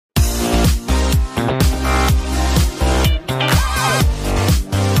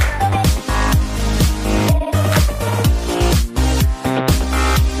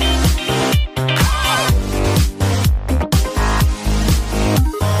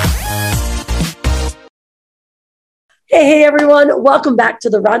Hey, everyone. Welcome back to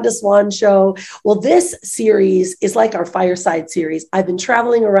the Rhonda Swan Show. Well, this series is like our fireside series. I've been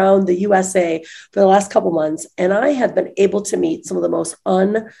traveling around the USA for the last couple months, and I have been able to meet some of the most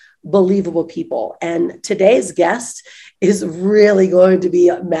unbelievable people. And today's guest is really going to be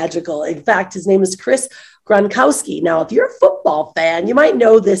magical. In fact, his name is Chris Gronkowski. Now, if you're a football fan, you might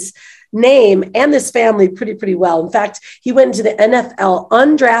know this name and this family pretty well. In fact, he went into the NFL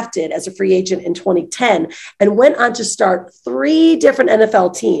undrafted as a free agent in 2010 and went on to start 3 different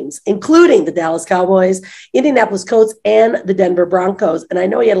NFL teams, including the Dallas Cowboys, Indianapolis Colts, and the Denver Broncos. And I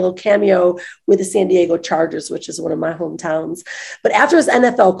know he had a little cameo with the San Diego Chargers, which is one of my hometowns. But after his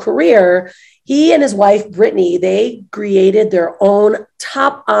NFL career, he and his wife, Brittany, they created their own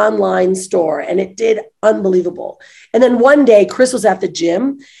top online store, and it did unbelievable. And then one day, Chris was at the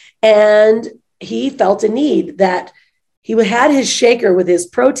gym, and he felt a need that he had his shaker with his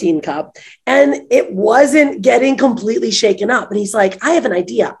protein cup and it wasn't getting completely shaken up. And he's like, I have an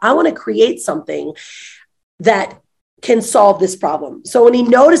idea. I want to create something that can solve this problem. So when he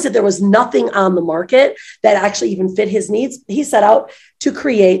noticed that there was nothing on the market that actually even fit his needs, he set out to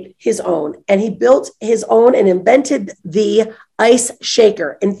create his own. And he built his own and invented the ice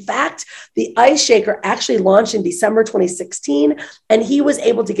shaker. In fact, the ice shaker actually launched in December 2016, and he was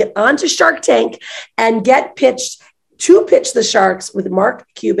able to get onto Shark Tank and get pitched to pitch the Sharks with Mark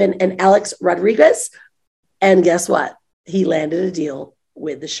Cuban and Alex Rodriguez. And guess what? He landed a deal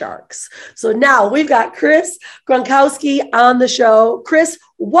with the Sharks. So now we've got Chris Gronkowski on the show. Chris,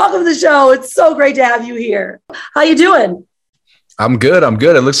 welcome to the show. It's so great to have you here. How you doing? I'm good.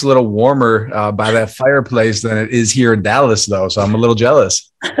 It looks a little warmer by that fireplace than it is here in Dallas, though. So I'm a little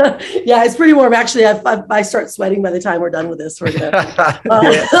jealous. Yeah, it's pretty warm. Actually, I start sweating by the time we're done with this. I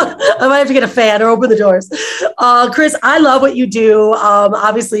might have to get a fan or open the doors. Chris, I love what you do.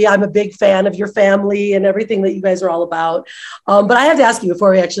 Obviously, I'm a big fan of your family and everything that you guys are all about. But I have to ask you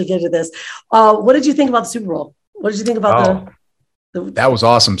before we actually get into this, what did you think about the Super Bowl? What did you think about That was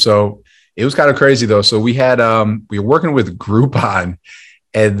awesome. So it was kind of crazy, though. So we were working with Groupon,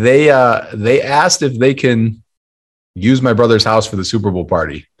 and they asked if they can use my brother's house for the Super Bowl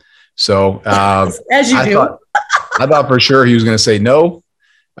party. So as you do. I thought for sure he was going to say no.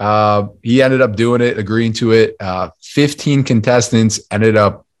 He ended up doing it, agreeing to it. 15 contestants ended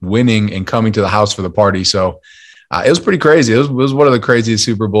up winning and coming to the house for the party. So it was pretty crazy. It was one of the craziest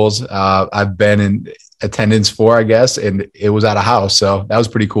Super Bowls I've been in attendance for, I guess, and it was at a house, so that was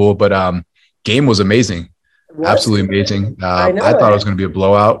pretty cool. But game was amazing, absolutely amazing. I thought it was going to be a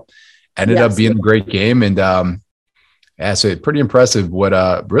blowout. Ended up being a great game, and so pretty impressive what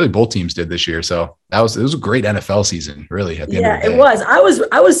really both teams did this year. So it was a great NFL season, really. At the end of the day. It was.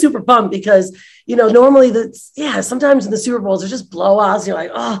 I was super pumped because normally sometimes in the Super Bowls there's just blowouts. You're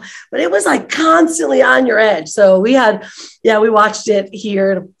like, oh, but it was like constantly on your edge. So we watched it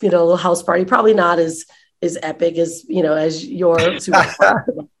here, a little house party. Probably not as epic as as your Super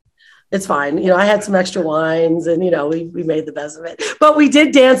Bowl. It's fine. I had some extra wines, and we made the best of it. But we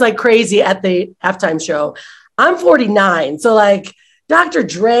did dance like crazy at the halftime show. I'm 49, so like Dr.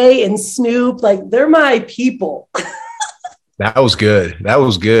 Dre and Snoop, like they're my people. That was good.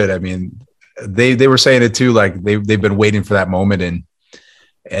 I mean, they were saying it too, like they've been waiting for that moment, and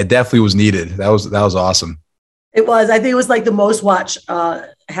it definitely was needed. That was awesome. It was. I think it was like the most watched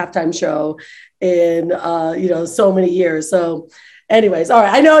halftime show in so many years. So anyways, all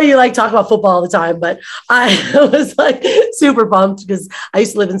right. I know you like talk about football all the time, but I was like super pumped because I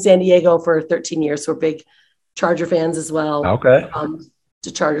used to live in San Diego for 13 years. So we're big Charger fans as well. Okay.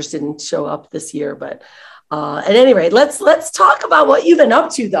 The Chargers didn't show up this year, but at any rate, let's talk about what you've been up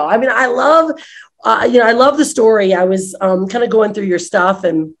to, though. I mean, I love the story. I was kind of going through your stuff,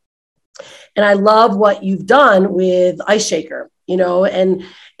 and I love what you've done with Ice Shaker. And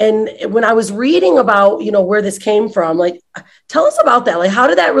when I was reading about where this came from, like, tell us about that. Like, how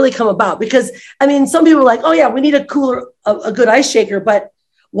did that really come about? Because I mean, some people are like, oh yeah, we need a good ice shaker, but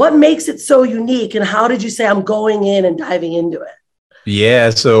what makes it so unique? And how did you say I'm going in and diving into it? Yeah.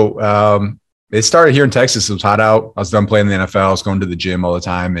 So it started here in Texas. It was hot out. I was done playing in the NFL. I was going to the gym all the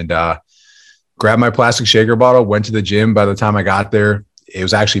time, and grabbed my plastic shaker bottle, went to the gym. By the time I got there, it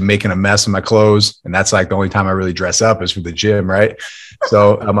was actually making a mess of my clothes. And that's like the only time I really dress up is for the gym. Right.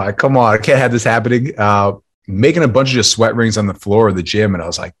 So I'm like, come on, I can't have this happening. Making a bunch of just sweat rings on the floor of the gym. And I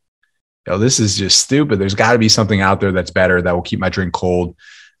was like, this is just stupid. There's got to be something out there that's better that will keep my drink cold.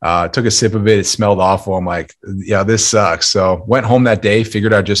 Took a sip of it. It smelled awful. I'm like, yeah, this sucks. So went home that day,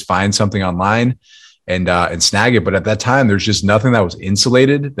 figured I'd just find something online and snag it. But at that time, there's just nothing that was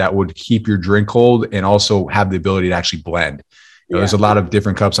insulated that would keep your drink cold and also have the ability to actually blend. There's a lot of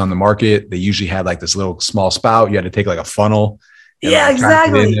different cups on the market. They usually had like this little small spout. You had to take like a funnel. And yeah, like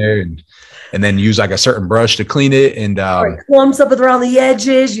exactly. in there and then use like a certain brush to clean it. And clumps up around the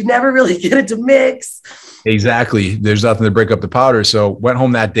edges. You never really get it to mix. Exactly. There's nothing to break up the powder. So went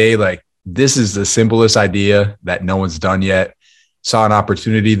home that day, like, this is the simplest idea that no one's done yet. Saw an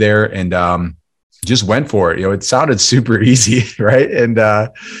opportunity there and just went for it. It sounded super easy, right? And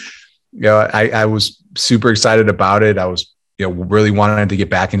I was super excited about it. I was really wanted to get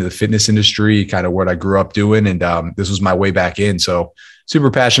back into the fitness industry, kind of what I grew up doing, and this was my way back in. So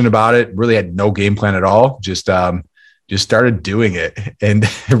super passionate about it. Really had no game plan at all. Just started doing it and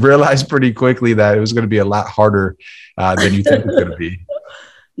realized pretty quickly that it was going to be a lot harder than you think it's going to be.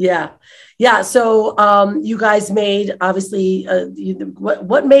 Yeah. Yeah. So you guys made, obviously,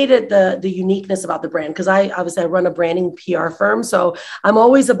 what made it the uniqueness about the brand? Because I run a branding PR firm. So I'm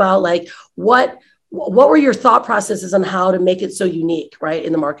always about like, what were your thought processes on how to make it so unique, right,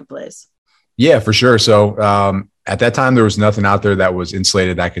 in the marketplace? Yeah, for sure. So at that time, there was nothing out there that was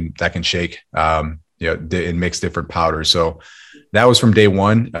insulated that can shake, and mix different powders. So that was from day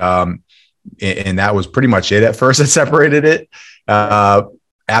one. And that was pretty much it at first that separated it.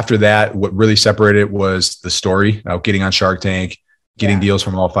 After that, what really separated it was the story of getting on Shark Tank, getting deals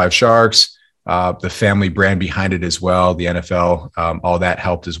from all 5 sharks, the family brand behind it as well, the NFL, all that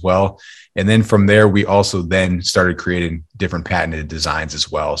helped as well. And then from there, we also then started creating different patented designs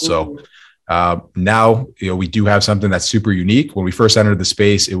as well. So now, we do have something that's super unique. When we first entered the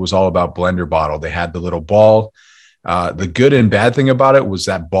space, it was all about blender bottle. They had the little ball. The good and bad thing about it was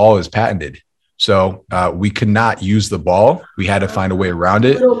that ball is patented. So we could not use the ball. We had to find a way around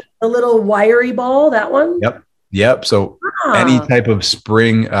it. A little wiry ball, that one? Yep. So any type of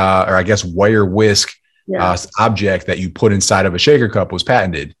spring or I guess wire whisk object that you put inside of a shaker cup was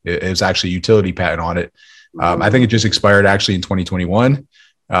patented. It was actually a utility patent on it. I think it just expired actually in 2021.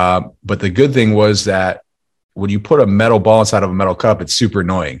 But the good thing was that when you put a metal ball inside of a metal cup, it's super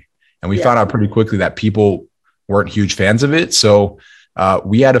annoying. And we found out pretty quickly that people weren't huge fans of it. So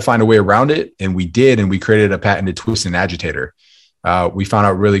we had to find a way around it, and we did, and we created a patented twist and agitator. We found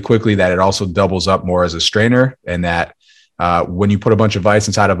out really quickly that it also doubles up more as a strainer, and that when you put a bunch of ice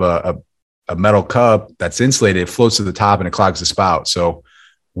inside of a metal cup that's insulated, it floats to the top and it clogs the spout. So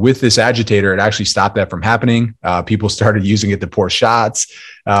with this agitator, it actually stopped that from happening. People started using it to pour shots.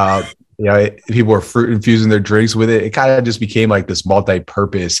 People were fruit infusing their drinks with it. It kind of just became like this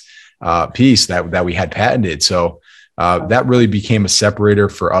multi-purpose piece that we had patented. So that really became a separator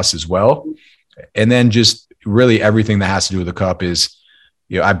for us as well. And then just really everything that has to do with the cup is,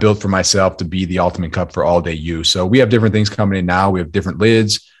 I built for myself to be the ultimate cup for all day use. So we have different things coming in now. We have different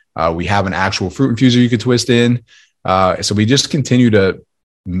lids. We have an actual fruit infuser you could twist in. So we just continue to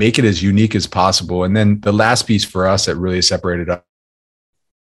make it as unique as possible. And then the last piece for us that really separated up,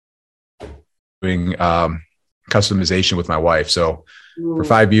 doing customization with my wife. So for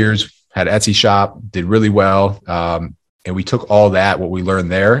 5 years, had Etsy shop, did really well. And we took all that, what we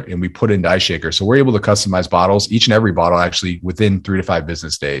learned there, and we put it into Ice Shaker. So we're able to customize bottles, each and every bottle actually within 3 to 5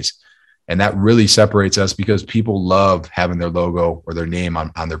 business days. And that really separates us because people love having their logo or their name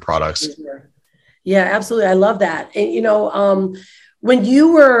on their products. Yeah, absolutely. I love that. And, when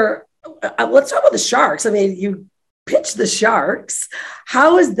you were, let's talk about the Sharks. I mean, you pitched the Sharks.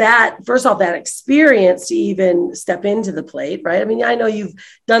 How is that, first off, that experience to even step into the plate, right? I mean, I know you've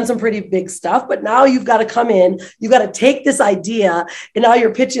done some pretty big stuff, but now you've got to come in, you've got to take this idea, and now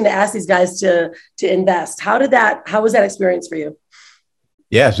you're pitching to ask these guys to invest. How was that experience for you?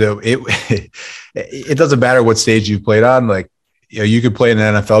 Yeah. So it doesn't matter what stage you've played on. Like, you could play in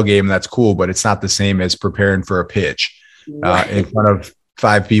an NFL game, and that's cool, but it's not the same as preparing for a pitch. In front of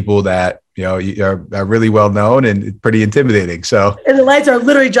 5 people that are really well known and pretty intimidating. So, and the lights are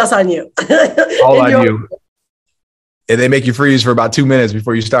literally just on you, all on you, and they make you freeze for about 2 minutes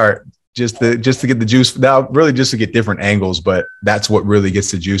before you start, just to get the juice. Now, really, just to get different angles, but that's what really gets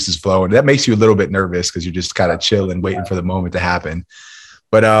the juices flowing. That makes you a little bit nervous because you're just kind of chilling, waiting for the moment to happen.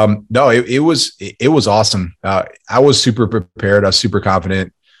 But no, it was awesome. I was super prepared. I was super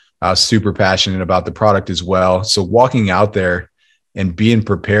confident. Super passionate about the product as well. So walking out there and being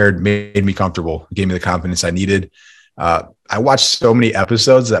prepared made me comfortable, gave me the confidence I needed. I watched so many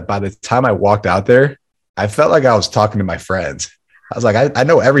episodes that by the time I walked out there, I felt like I was talking to my friends. I was like, I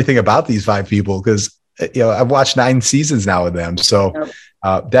know everything about these 5 people because, I've watched 9 seasons now with them. So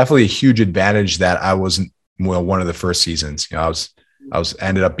definitely a huge advantage that I wasn't one of the first seasons. I was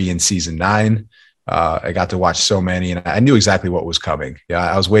ended up being season 9. I got to watch so many, and I knew exactly what was coming.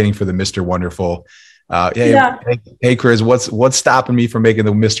 Yeah, I was waiting for the Mr. Wonderful Yeah. Hey, Chris, what's stopping me from making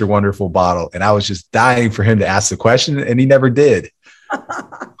the Mr. Wonderful bottle? And I was just dying for him to ask the question, and he never did.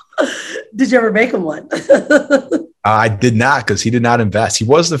 Did you ever make him one? I did not, because he did not invest. He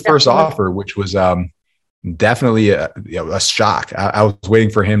was the first offer, which was definitely a shock. I was waiting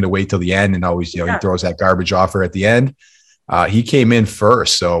for him to wait till the end, and always, he throws that garbage offer at the end. He came in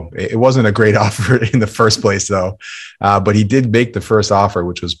first, so it wasn't a great offer in the first place, though. But he did make the first offer,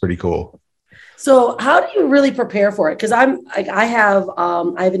 which was pretty cool. So how do you really prepare for it? Because I have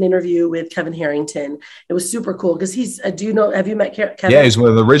an interview with Kevin Harrington. It was super cool because have you met Kevin? Yeah, he's one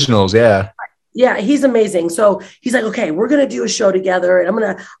of the originals. Yeah. Yeah, he's amazing. So he's like, okay, we're going to do a show together, and I'm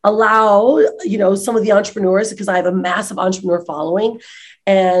going to allow, some of the entrepreneurs, because I have a massive entrepreneur following.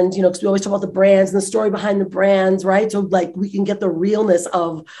 And, because we always talk about the brands and the story behind the brands, right? So like we can get the realness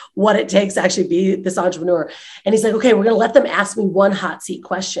of what it takes to actually be this entrepreneur. And he's like, okay, we're going to let them ask me one hot seat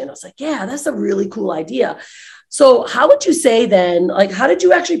question. I was like, yeah, that's a really cool idea. So how would you say then, like, how did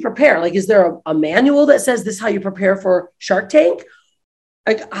you actually prepare? Like, is there a manual that says this is how you prepare for Shark Tank?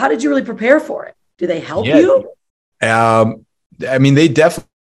 Like, how did you really prepare for it? Do they help you? I mean, they definitely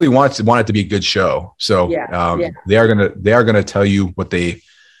want it to be a good show. So they are gonna tell you what they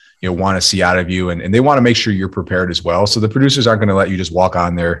want to see out of you, and they want to make sure you're prepared as well. So the producers aren't going to let you just walk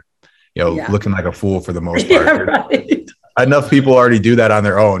on there, looking like a fool for the most part. Right. Enough people already do that on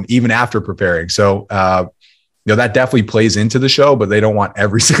their own, even after preparing. So that definitely plays into the show, but they don't want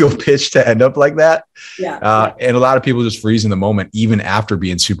every single pitch to end up like that. And a lot of people just freeze in the moment, even after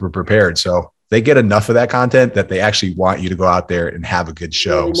being super prepared. So they get enough of that content that they actually want you to go out there and have a good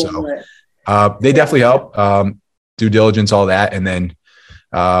show. So they definitely help, due diligence, all that. And then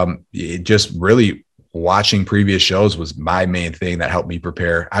just really watching previous shows was my main thing that helped me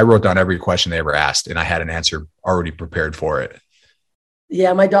prepare. I wrote down every question they ever asked, and I had an answer already prepared for it.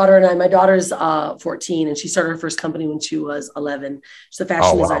 Yeah, my daughter's 14, and she started her first company when she was 11. She's a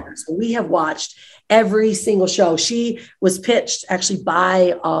fashion designer. So we have watched every single show. She was pitched actually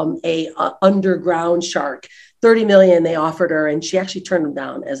by a underground shark, 30 million they offered her, and she actually turned them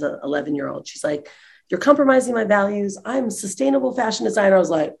down as an 11-year-old. She's like, you're compromising my values. I'm a sustainable fashion designer. I was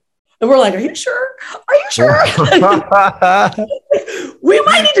like, and we're like, are you sure? Are you sure? We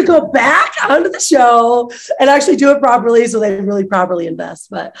might need to go back onto the show and actually do it properly so they really properly invest.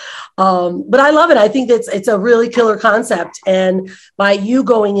 But I love it. I think it's a really killer concept. And by you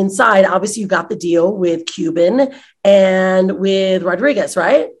going inside, obviously you got the deal with Cuban and with Rodriguez,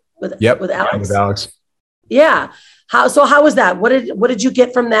 right? With Alex. With Alex. Yeah. How was that? What did you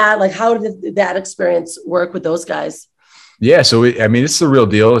get from that? Like, how did that experience work with those guys? Yeah. So, it's the real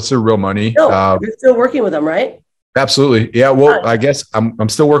deal. It's the real money. You're still working with them, right? Absolutely. Yeah. Well, I guess I'm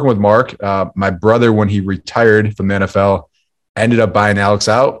still working with Mark. My brother, when he retired from the NFL, ended up buying Alex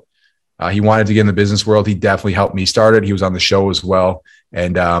out. He wanted to get in the business world. He definitely helped me start it. He was on the show as well,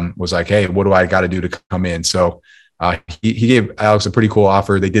 and was like, hey, what do I got to do to come in? So he gave Alex a pretty cool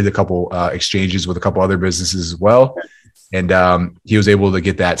offer. They did a couple exchanges with a couple other businesses as well. And he was able to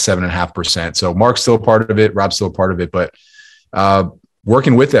get that 7.5%. So Mark's still a part of it. Rob's still a part of it, but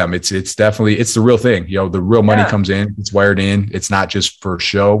working with them, it's definitely the real thing. The real money comes in, it's wired in. It's not just for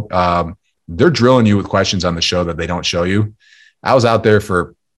show. They're drilling you with questions on the show that they don't show you. I was out there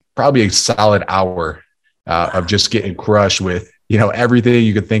for probably a solid hour of just getting crushed with, everything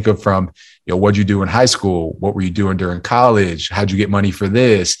you could think of, from, what'd you do in high school? What were you doing during college? How'd you get money for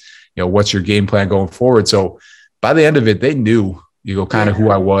this? What's your game plan going forward? So by the end of it, they knew, kind of who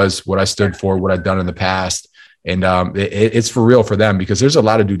I was, what I stood for, what I'd done in the past. And it's for real for them, because there's a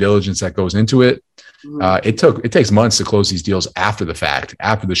lot of due diligence that goes into it. It takes months to close these deals after the fact,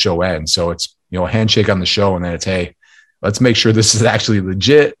 after the show ends. So it's, a handshake on the show, and then it's, hey, let's make sure this is actually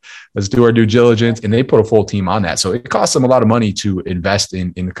legit. Let's do our due diligence. And they put a full team on that. So it costs them a lot of money to invest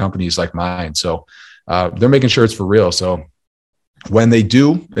in companies like mine. So they're making sure it's for real. So when they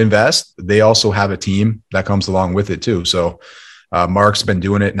do invest, they also have a team that comes along with it too. So Mark's been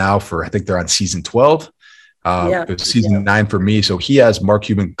doing it now for, I think they're on season 12. It's season 9 for me. So he has Mark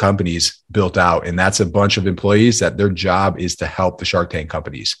Cuban companies built out, and that's a bunch of employees that their job is to help the Shark Tank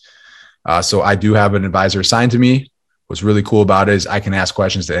companies. So I do have an advisor assigned to me. What's really cool about it is I can ask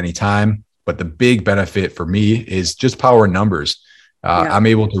questions at any time, but the big benefit for me is just power in numbers. I'm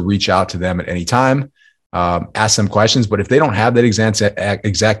able to reach out to them at any time, ask them questions, but if they don't have that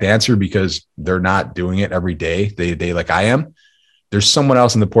exact answer because they're not doing it every day, they like I am, there's someone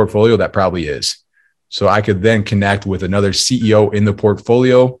else in the portfolio that probably is. So I could then connect with another CEO in the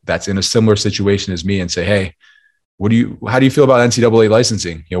portfolio that's in a similar situation as me and say, hey, how do you feel about NCAA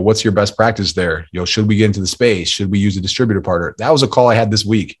licensing? What's your best practice there? Should we get into the space? Should we use a distributor partner? That was a call I had this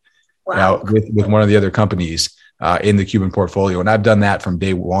week. Wow. with one of the other companies in the Cuban portfolio. And I've done that from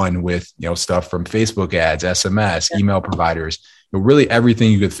day one with, stuff from Facebook ads, SMS, email providers, really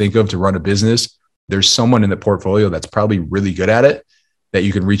everything you could think of to run a business. There's someone in the portfolio that's probably really good at it that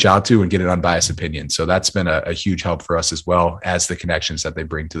you can reach out to and get an unbiased opinion. So that's been a huge help for us, as well as the connections that they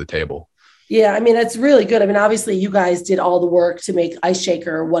bring to the table. Yeah, I mean, it's really good. I mean, obviously you guys did all the work to make Ice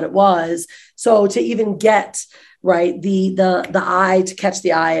Shaker what it was. So to even get right the eye, to catch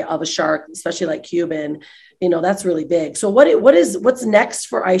the eye of a shark, especially like Cuban, that's really big. So what's next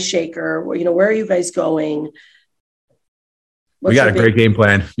for Ice Shaker? Where are you guys going? We got a great game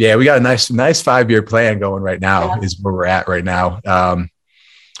plan. Yeah, we got a nice 5-year plan going right now. Is where we're at right now.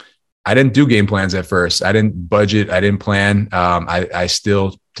 I didn't do game plans at first. I didn't budget. I didn't plan. I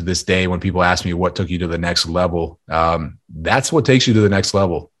still, to this day, when people ask me what took you to the next level, that's what takes you to the next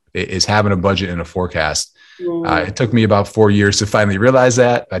level, is having a budget and a forecast. It took me about 4 years to finally realize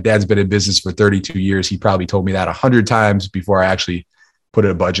that. My dad's been in business for 32 years. He probably told me that 100 times before I actually put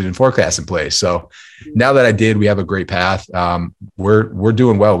a budget and forecast in place. So now that I did, we have a great path. We're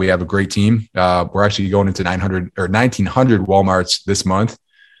doing well. We have a great team. We're actually going into 900 or 1,900 Walmarts this month.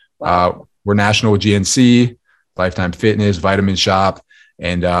 Wow. We're national with GNC, Lifetime Fitness, Vitamin Shop.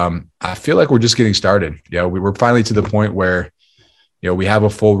 And I feel like we're just getting started. We're finally to the point where, we have a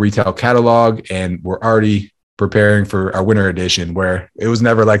full retail catalog, and we're already preparing for our winter edition, where it was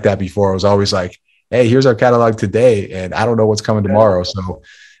never like that before. It was always like, hey, here's our catalog today, and I don't know what's coming tomorrow. So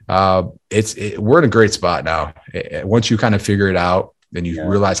we're in a great spot now. Once you kind of figure it out, then you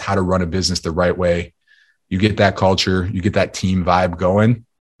realize how to run a business the right way. You get that culture, you get that team vibe going,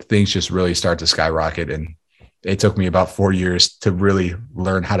 things just really start to skyrocket. And it took me about 4 years to really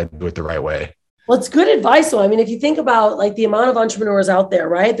learn how to do it the right way. Well, it's good advice. So, I mean, if you think about like the amount of entrepreneurs out there,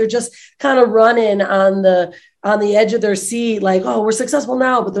 right? They're just kind of running on the edge of their seat, like, oh, we're successful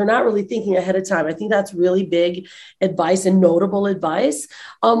now, but they're not really thinking ahead of time. I think that's really big advice and notable advice.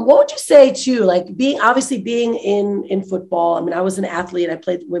 What would you say too, like being in football? I mean, I was an athlete. I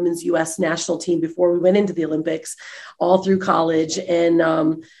played the women's U.S. national team before we went into the Olympics, all through college. And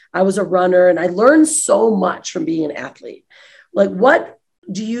I was a runner, and I learned so much from being an athlete. Like, what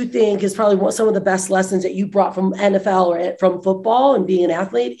do you think is probably some of the best lessons that you brought from NFL or from football and being an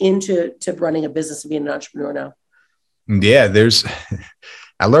athlete into running a business and being an entrepreneur now? Yeah,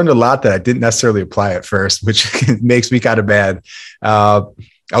 I learned a lot that I didn't necessarily apply at first, which makes me kind of bad. I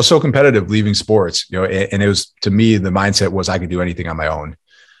was so competitive leaving sports, and it was, to me, the mindset was I could do anything on my own,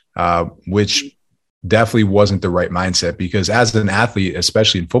 which definitely wasn't the right mindset, because as an athlete,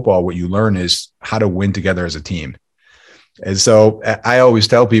 especially in football, what you learn is how to win together as a team. And so I always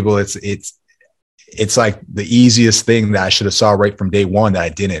tell people it's like the easiest thing that I should have saw right from day one that I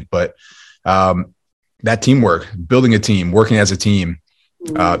didn't. But that teamwork, building a team, working as a team,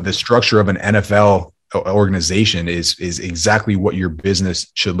 the structure of an NFL organization is exactly what your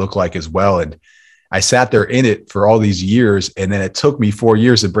business should look like as well. And I sat there in it for all these years, and then it took me 4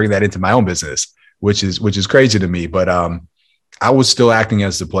 years to bring that into my own business, which is crazy to me. But I was still acting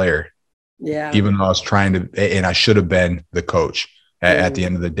as the player. Yeah. Even though I was trying to, and I should have been the coach at the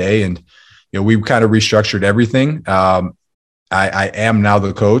end of the day. And, we kind of restructured everything. I am now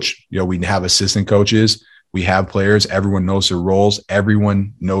the coach. We have assistant coaches. We have players. Everyone knows their roles.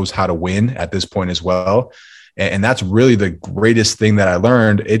 Everyone knows how to win at this point as well. And that's really the greatest thing that I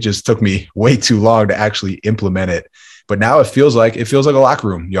learned. It just took me way too long to actually implement it. But now it feels like a locker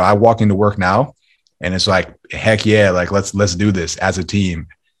room. I walk into work now, and it's like, heck yeah, like let's do this as a team.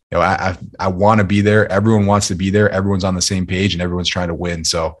 I want to be there. Everyone wants to be there. Everyone's on the same page, and everyone's trying to win.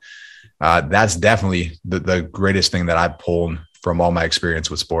 So that's definitely the greatest thing that I've pulled from all my experience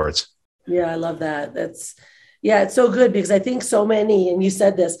with sports. Yeah, I love that. It's so good, because I think so many, and you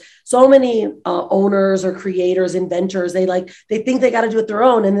said this, so many owners or creators, inventors, they think they got to do it their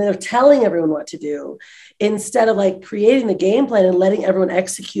own, and they're telling everyone what to do instead of like creating the game plan and letting everyone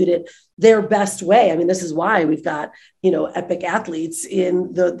execute it their best way. I mean, this is why we've got, epic athletes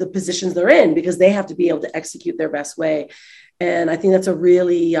in the positions they're in, because they have to be able to execute their best way. And I think that's a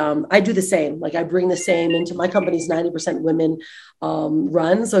really, I do the same. Like I bring the same into my company's 90% women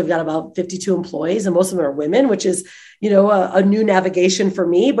run. So we've got about 52 employees, and most of them are women, which is, a new navigation for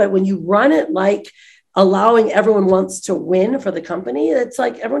me. But when you run it like allowing everyone wants to win for the company, it's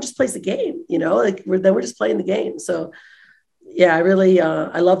like everyone just plays the game, then we're just playing the game. So Yeah, I really,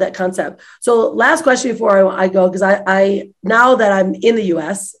 I love that concept. So last question before I go, because now that I'm in the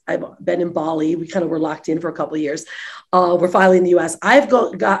US, I've been in Bali. We kind of were locked in for a couple of years. We're finally in the US. I've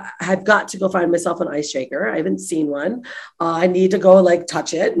got to go find myself an ice shaker. I haven't seen one. I need to go like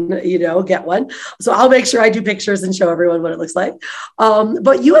touch it and, get one. So I'll make sure I do pictures and show everyone what it looks like.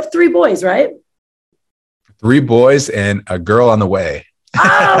 But you have 3 boys, right? 3 boys and a girl on the way.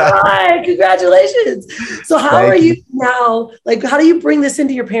 All right, congratulations. So how are you now? Like, how do you bring this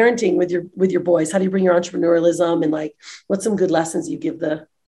into your parenting with your boys? How do you bring your entrepreneurialism and like what's some good lessons you give the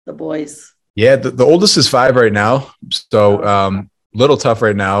boys? Yeah, the oldest is 5 right now. So little tough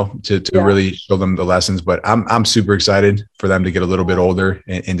right now to really show them the lessons, but I'm super excited for them to get a little bit older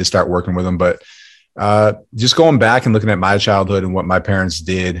and to start working with them. But just going back and looking at my childhood and what my parents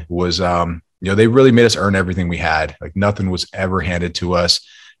did was they really made us earn everything we had. Like nothing was ever handed to us.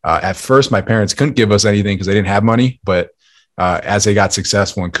 At first, my parents couldn't give us anything because they didn't have money. But as they got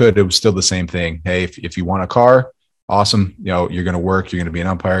successful and could, it was still the same thing. Hey, if you want a car, awesome. You're going to work. You're going to be an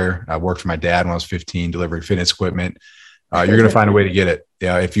umpire. I worked for my dad when I was 15, delivering fitness equipment. You're going to find a way to get it.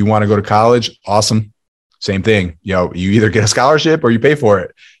 If you want to go to college, awesome. Same thing. You either get a scholarship or you pay for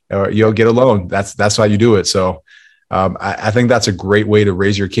it, or you'll get a loan. That's how you do it. So I think that's a great way to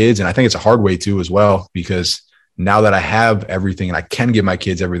raise your kids. And I think it's a hard way too, as well, because now that I have everything and I can give my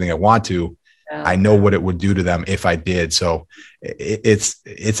kids everything I want to, I know what it would do to them if I did. So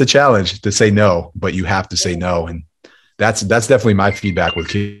it's a challenge to say no, but you have to say no. And that's definitely my feedback with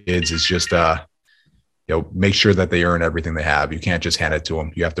kids is just, make sure that they earn everything they have. You can't just hand it to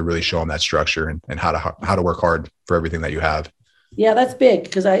them. You have to really show them that structure and how to work hard for everything that you have. Yeah, that's big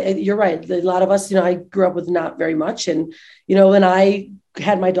because you're right. A lot of us, I grew up with not very much. And, when I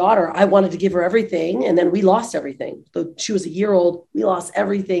had my daughter, I wanted to give her everything. And then we lost everything. So she was a year old. We lost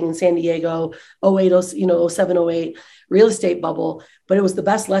everything in San Diego, 08, 07, 08 real estate bubble. But it was the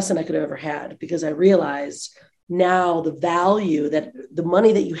best lesson I could have ever had because I realized now the value that the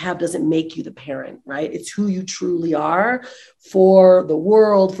money that you have doesn't make you the parent, right? It's who you truly are for the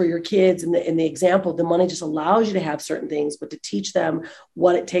world, for your kids. And the example, the money just allows you to have certain things, but to teach them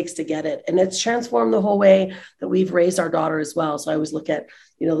what it takes to get it. And it's transformed the whole way that we've raised our daughter as well. So I always look at,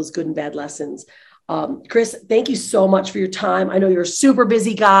 those good and bad lessons. Chris, thank you so much for your time. I know you're a super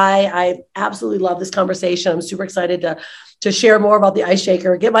busy guy. I absolutely love this conversation. I'm super excited to share more about the ice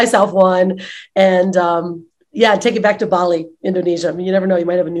shaker, get myself one, and take it back to Bali, Indonesia. I mean, you never know. You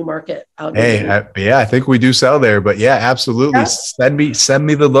might have a new market out. I think we do sell there, but yeah, absolutely. Yeah. Send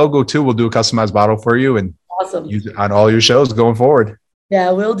me the logo too. We'll do a customized bottle for you and awesome. Use it on all your shows going forward.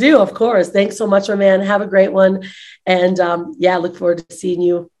 Yeah, we'll do. Of course. Thanks so much, my man. Have a great one. And look forward to seeing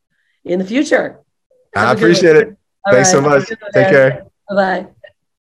you in the future. I appreciate it. Thanks so much. Take care. Bye-bye.